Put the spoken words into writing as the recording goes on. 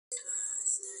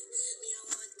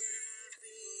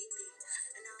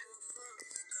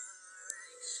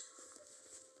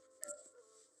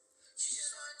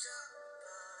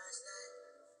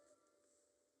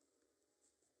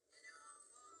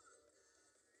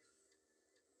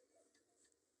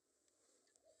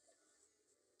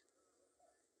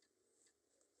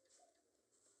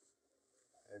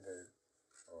good.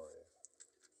 Oh yeah.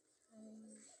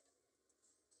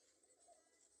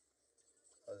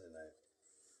 How's the night?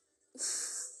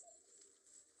 It's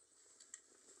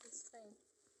fine.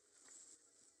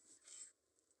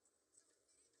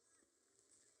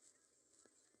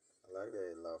 I like that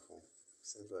you're laughing.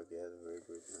 Seems like you had a very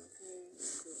great night.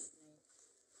 Very good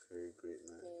Very great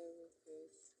night. night. Very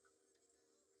good.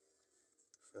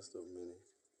 First of many.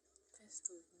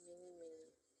 First of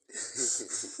many.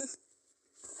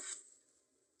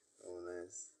 Oh,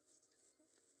 nice.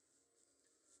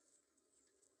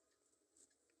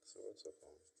 So what's up,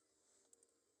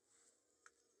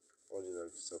 what would you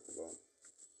like to talk about?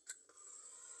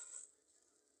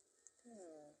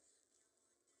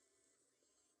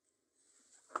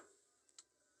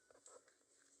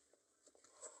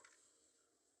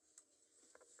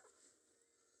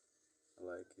 I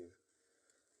like you.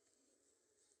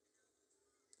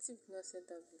 You've not said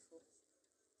that before.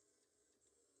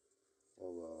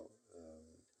 What about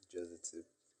just a tip?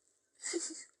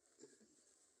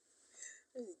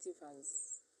 What's the tip as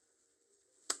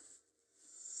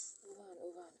over and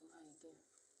over and over again?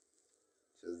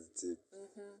 Just a tip.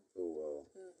 Oh wow.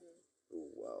 Oh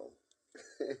wow.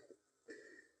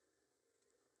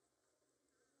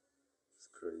 It's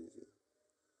crazy.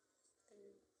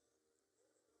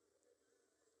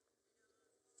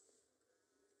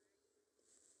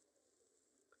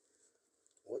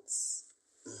 What's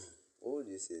what would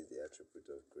you say is the attribute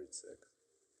of great sex?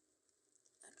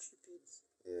 Attributes.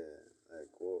 Yeah,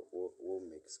 like what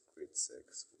makes great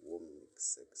sex? What makes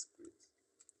sex great?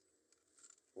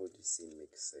 What do you say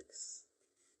makes sex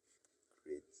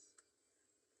great?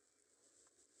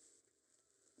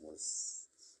 Must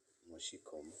must she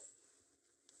come?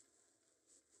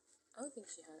 I don't think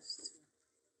she has to.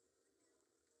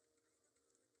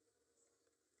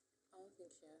 I don't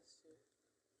think she has to.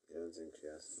 You don't think she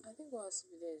has to? I think what has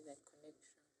to be there is like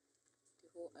connection.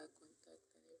 The whole eye contact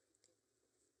and everything.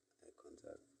 Eye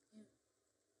contact.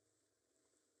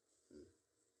 Yeah.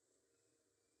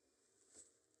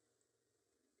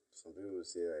 Some people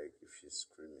say like if she's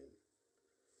screaming,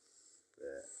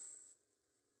 but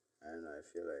I don't know. I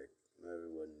feel like not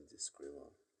everyone needs a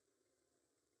screamer.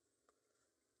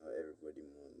 Not everybody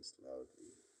moans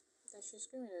loudly. That she's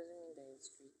screaming doesn't mean that it's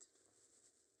great.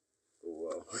 Oh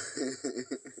wow,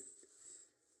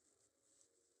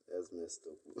 that's messed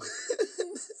up.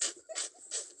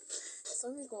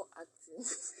 Something called acting.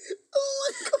 Oh my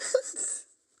god,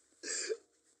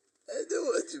 I don't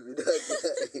want to be that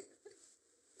guy.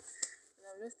 And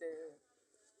I'm just telling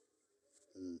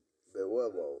you. But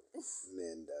what about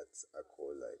men that are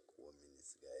called like 1 minute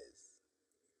guys?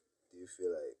 Do you feel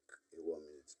like a 1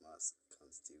 minute mask can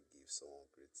still give someone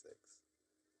great sex?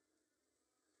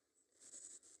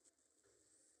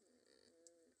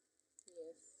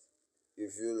 Yes. You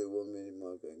feel a 1 minute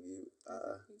man can give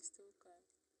He still can.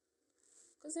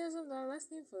 Because there's some that are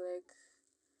lasting for like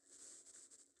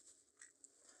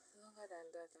longer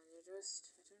than that, and you're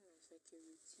just, I don't know, it's like a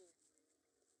routine.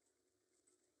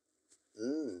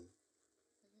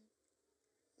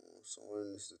 Someone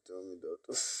needs to tell me that.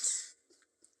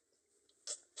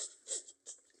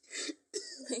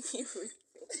 Like a routine.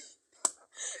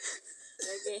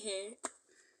 Like a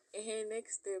hair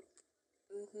next step.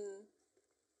 Okay,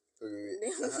 wait.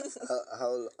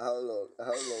 How long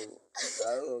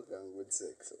can good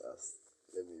sex last?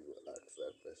 Let me ask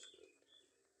that question.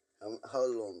 How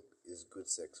long is good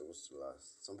sex supposed to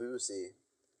last? Some people say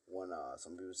 1 hour.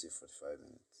 Some people say 45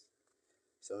 minutes.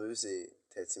 Some people say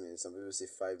 30 minutes. Some people say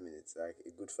 5 minutes. Like a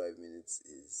good 5 minutes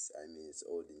is, it's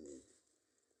all they need.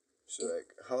 So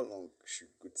like, how long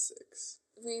should good sex?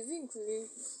 Wait, is it including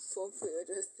foreplay or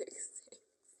just texting?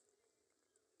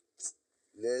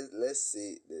 Let's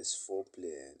say there's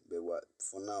foreplay, but what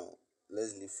for now?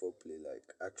 Let's leave foreplay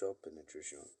like actual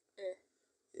penetration.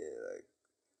 Yeah, like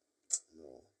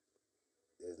no,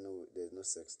 there's no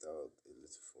sex without a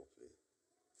little foreplay.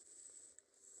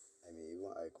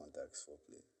 Even eye contact's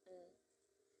foreplay.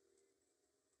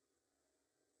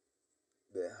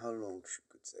 But how long should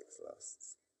good sex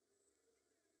last?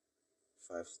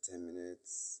 5 to 10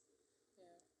 minutes.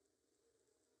 Yeah.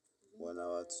 1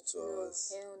 hour to 2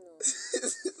 hours. Hell no.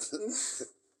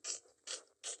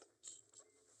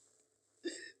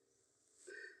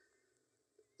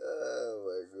 Oh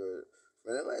my god.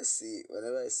 Whenever I see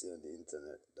on the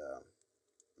internet that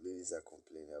ladies are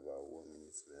complaining about 1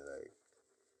 minute, man, like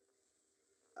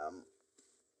I'm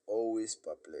always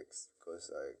perplexed because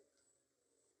like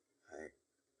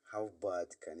how bad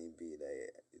can it be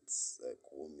that it's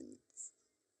like 1 minute?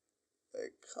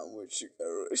 Like how much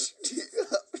sugar rush do you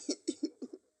have?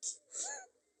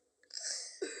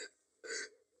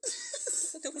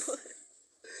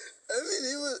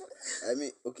 I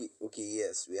mean, okay,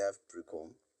 yes, we have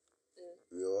pre-com.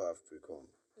 We all have pre-com.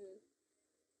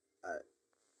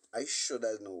 Are you sure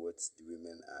that's not what the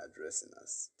women are addressing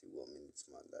as the 1 minute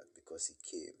man? That because he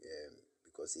came,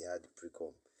 because he had the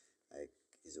pre-com, like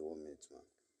he's a 1 minute man,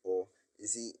 or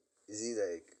is he? Is he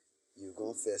like you've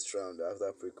gone first round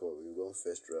after pre-com, you've gone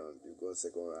first round, you've gone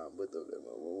second round, both of them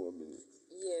are 1 minute.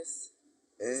 Yes.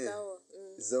 Is Eh? that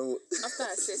one? So After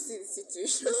assessing the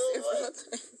situation Oh several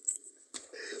times.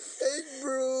 hey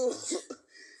bro,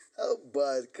 how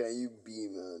bad can you be,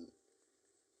 man?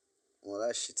 Well,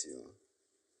 that's shitty, man.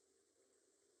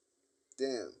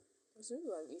 Damn. Some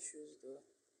people have issues though.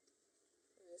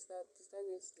 They start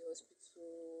going to the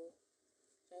hospital,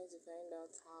 trying to find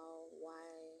out how,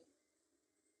 why.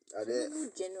 Are Some there people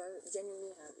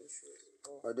genuinely have issues.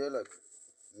 Or are there like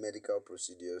medical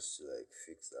procedures to like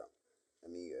fix that? I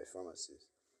mean, you're a pharmacist.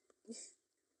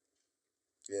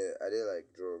 Yeah, are there like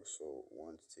drugs for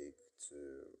one to take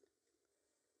to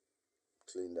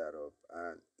clean that up?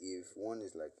 And if one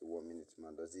is like a 1 minute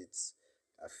man, does it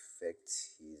affect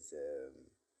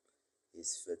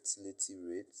his fertility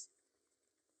rate?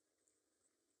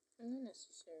 not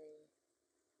necessarily.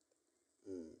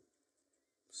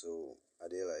 So are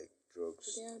there like But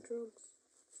drugs there are drugs.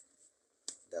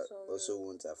 that also Some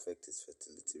won't affect his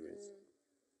fertility rate?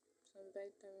 some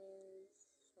vitamins,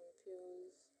 some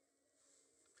pills.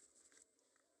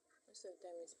 Most of the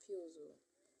time it's pills though.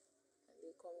 And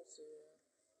they come to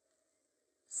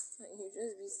you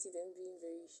just be see them being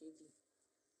very shady.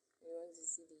 You want to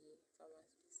see the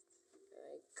pharmacist.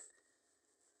 Like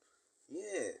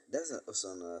Yeah, that's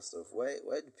also another stuff. Why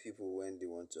do people when they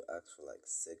want to ask for like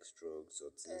sex drugs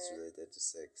or things related to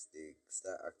sex, they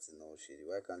start acting all shady?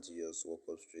 Why can't you just walk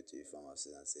up straight to a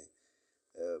pharmacy and say,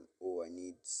 oh, I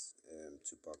need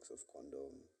 2 packs of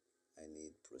condom, I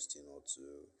need Prostino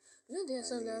too, you know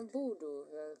there's I some that need are bold though.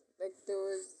 Like there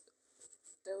was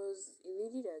a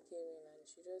lady that came in and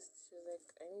she was like,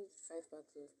 I need 5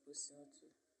 packs of pussy or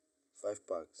two. 5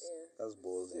 packs? Yeah. That's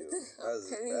ballsy. Oh. I'm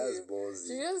telling That's you. ballsy.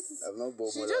 She just I've not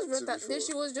bought she more just than two wrote that then before.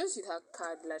 she was just with her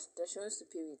card like that she wants to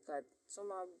pay with card.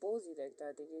 Some are ballsy like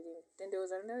that. They didn't then there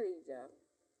was another lady that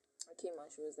came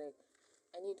and she was like,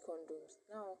 I need condoms.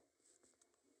 Now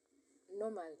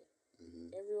normally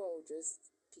everyone would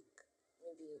just pick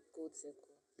maybe gold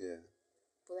circle. Yeah.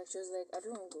 But like she was like, I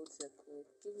don't want gold circle.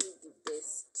 Give me the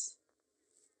best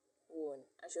one.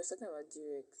 And she was talking about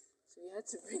Durex. So we had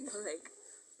to bring her like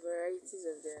varieties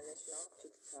of them and she now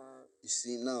picked her. You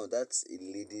see, now that's a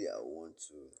lady I want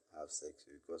to have sex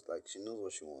with because like she knows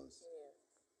what she wants.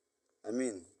 Yeah. I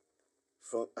mean,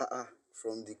 from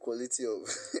the quality of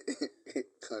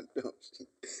condom,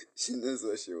 she knows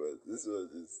what she wants.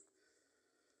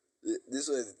 This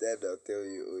was the type that'll tell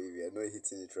you, oh, if you're not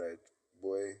hitting it right,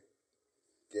 boy,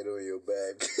 get on your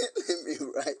back. Let me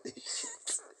write this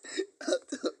shit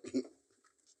out of you.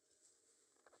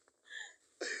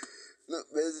 No,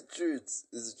 but it's the truth.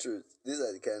 It's the truth. These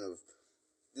are the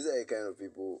kind of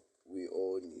people we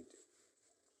all need.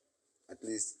 At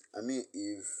least, I mean,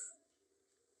 if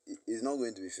it's not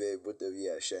going to be fair, both of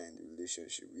you are shy in the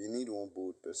relationship. You need one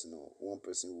bold person or one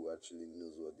person who actually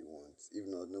knows what they want. If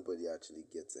not, nobody actually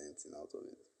gets anything out of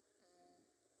it,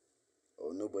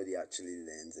 or nobody actually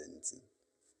learns anything.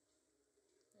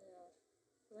 Yeah.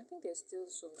 But I think there's still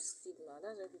some stigma.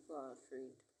 That's why people are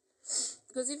afraid.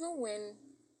 Because even when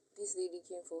this lady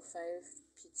came for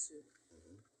 5P2,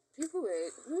 people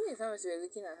in pharmacy were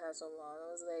looking at her somehow and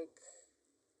I was like,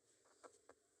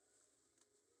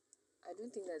 I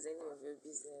don't think that's any of your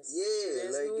business. Yeah,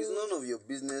 There's like no it's none of your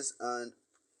business, and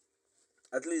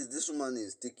at least this woman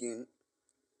is taking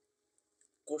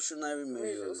cautionary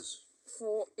measures.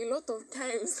 for a lot of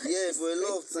times. Yeah, for a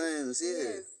lot of times. Yeah,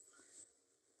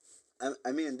 Yes.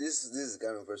 I mean, this is the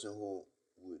kind of person who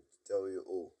would tell you,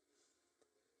 oh,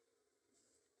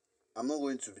 I'm not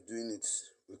going to be doing it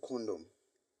with condom.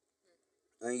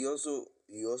 And you also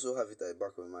have it at the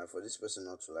back of your mind for this person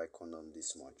not to like condom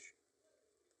this much.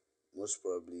 Most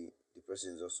probably the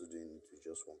person is also doing it with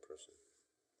just one person.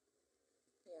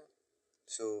 Yeah.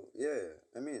 So yeah,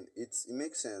 I mean it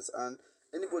makes sense. And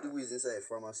anybody who is inside a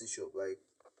pharmacy shop, like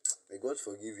may God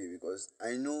forgive you because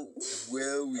I know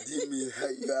well within me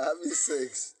that you are having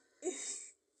sex.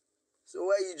 So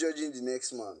why are you judging the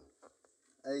next man?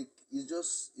 Like it's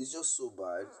just so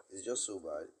bad. It's just so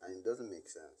bad and it doesn't make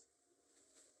sense.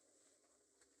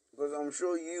 Because I'm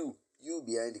sure you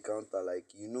behind the counter, like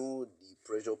you know the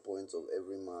pressure points of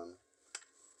every man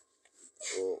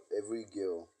or every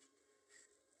girl.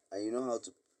 And you know how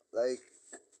to like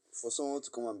for someone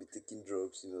to come and be taking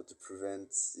drugs, to prevent,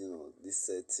 these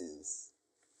settings.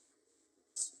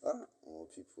 Oh,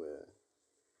 people.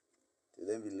 They'll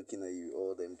then be looking at you with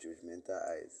all them judgmental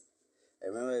eyes. I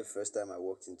remember the first time I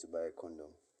walked in to buy a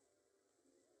condom.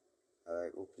 I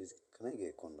like, oh please, can I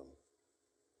get a condom?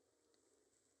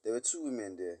 There were two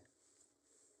women there,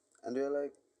 and they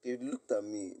looked at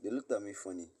me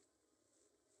funny,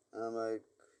 and I'm like,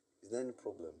 is there any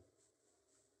problem?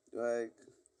 They're like,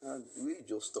 we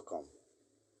just talk on.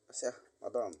 I said,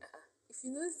 madam, If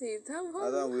you don't say it, how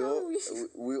madam, we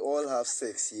we all have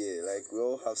sex here. Like we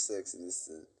all have sex in this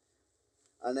thing.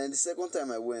 And then the second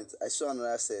time I went, I saw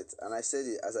another set, and I said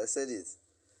it. As I said it,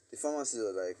 the pharmacist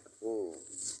was like, oh,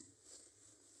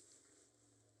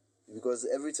 because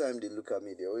every time they look at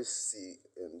me, they always see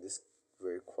this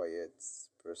very quiet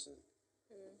person.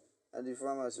 And the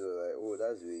pharmacist was like, oh,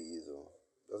 that's the way he is, oh.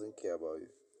 Doesn't care about you.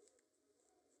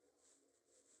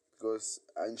 Because,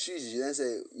 and she then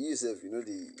said, you yourself, you know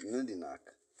the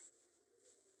knack.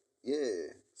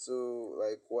 Yeah. So,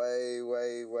 like, why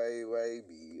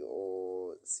be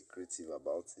all secretive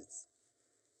about it?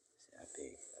 Say, I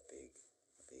beg,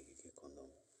 you get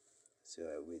condom. So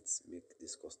I wait, make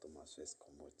this customers first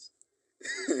come out.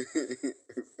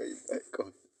 Before you buy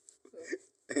condom.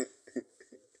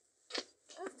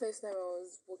 That first time I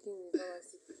was working with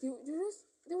pharmacy,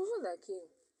 there was one that came.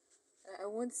 I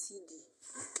want CD.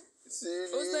 CD.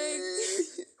 I was like,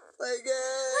 my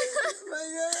God,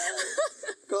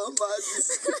 come back.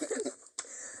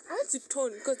 I had to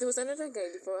turn because there was another guy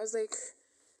before. I was like,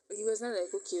 he was not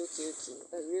like, okay.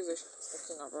 Like, he was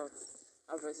talking about.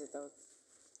 I pressed it out.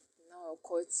 Now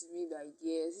occurred to me that,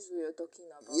 yes, this is what you're talking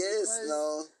about. Yes, because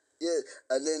now. Yeah,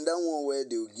 and then that one where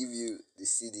they'll give you the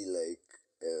CD, like,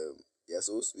 you're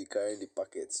supposed to be carrying the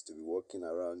packets to be walking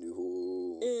around the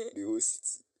whole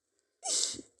city.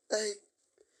 Like,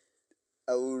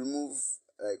 I will remove,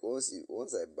 like, once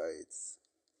I buy it,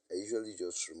 I usually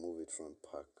just remove it from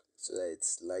pack so that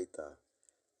it's lighter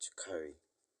to carry.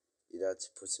 Either to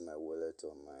put in my wallet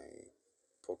or my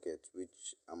pocket,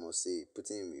 which I must say,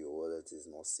 putting in your wallet is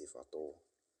not safe at all.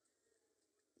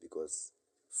 Because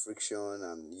friction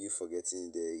and you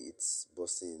forgetting there, it's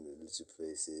busting in the little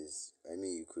places. I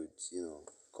mean, you could,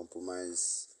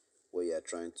 compromise what you're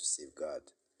trying to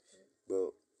safeguard.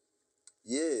 But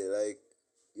yeah, like,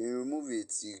 you remove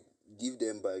it, you give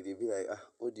them back, they'll be like,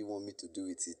 what do you want me to do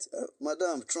with it?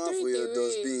 Madam, transfer your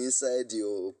dustbin inside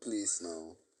your place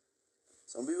now.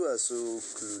 Some people are so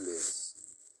clueless.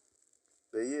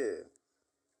 But yeah,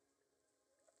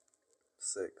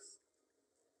 sex.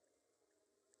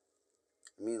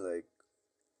 I mean, like,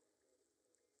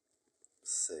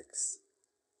 sex,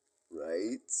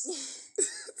 right?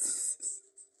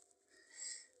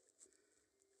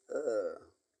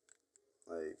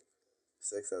 Like,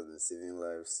 sex has been saving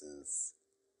lives since.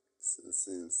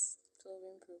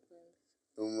 solving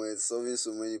problems. It's solving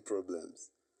so many problems.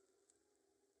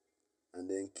 And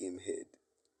then came head.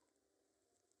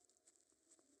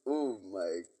 Oh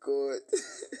my God.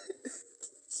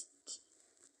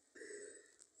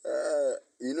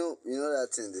 You know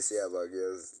that thing they say about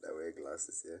girls that wear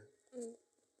glasses, yeah?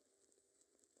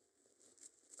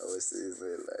 I was saying it's not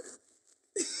like.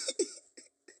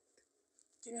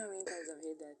 Do you know how many times I've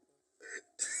heard that?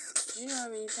 Do you know how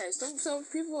many times some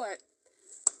people are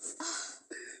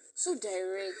so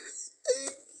direct?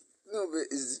 No, but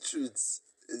it's the truth.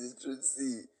 It's the truth.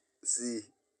 See,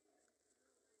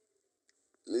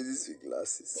 ladies with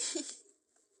glasses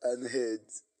and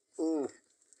heads. Oh,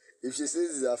 if she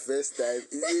says it's her first time,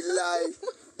 it's a lie.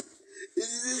 If she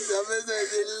says it's her first time,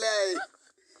 it's a lie.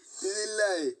 It's a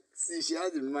lie. See, she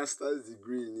has a master's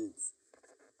degree in it.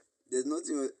 There's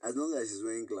nothing, as long as she's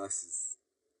wearing glasses.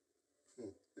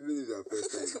 Even if it's her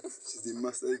first time, she's a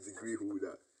master's degree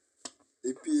holder, a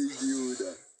PhD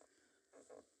holder.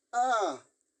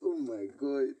 Oh my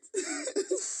God.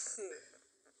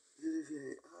 You'll be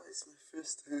like, it's my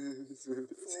first time. It's my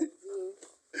first time.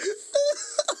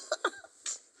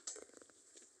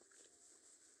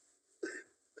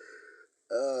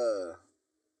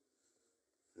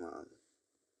 Man.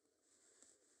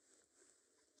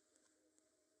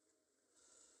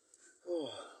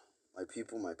 Oh,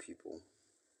 my people.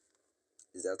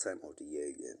 It's that time of the year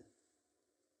again.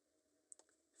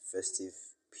 Festive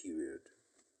period.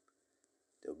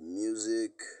 There'll be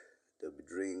music, there'll be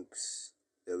drinks,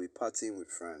 there'll be partying with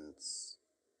friends,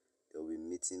 there'll be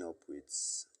meeting up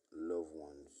with loved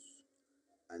ones,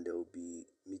 and there'll be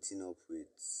meeting up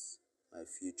with my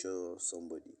future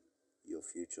somebody, your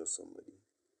future somebody.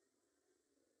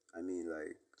 I mean,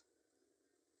 like,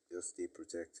 just stay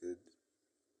protected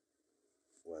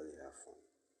while you have fun.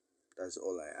 That's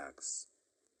all I ask.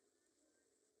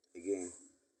 Again,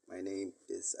 my name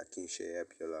is Akinshe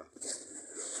Apiola,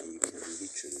 and you can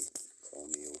literally call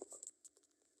me Oak.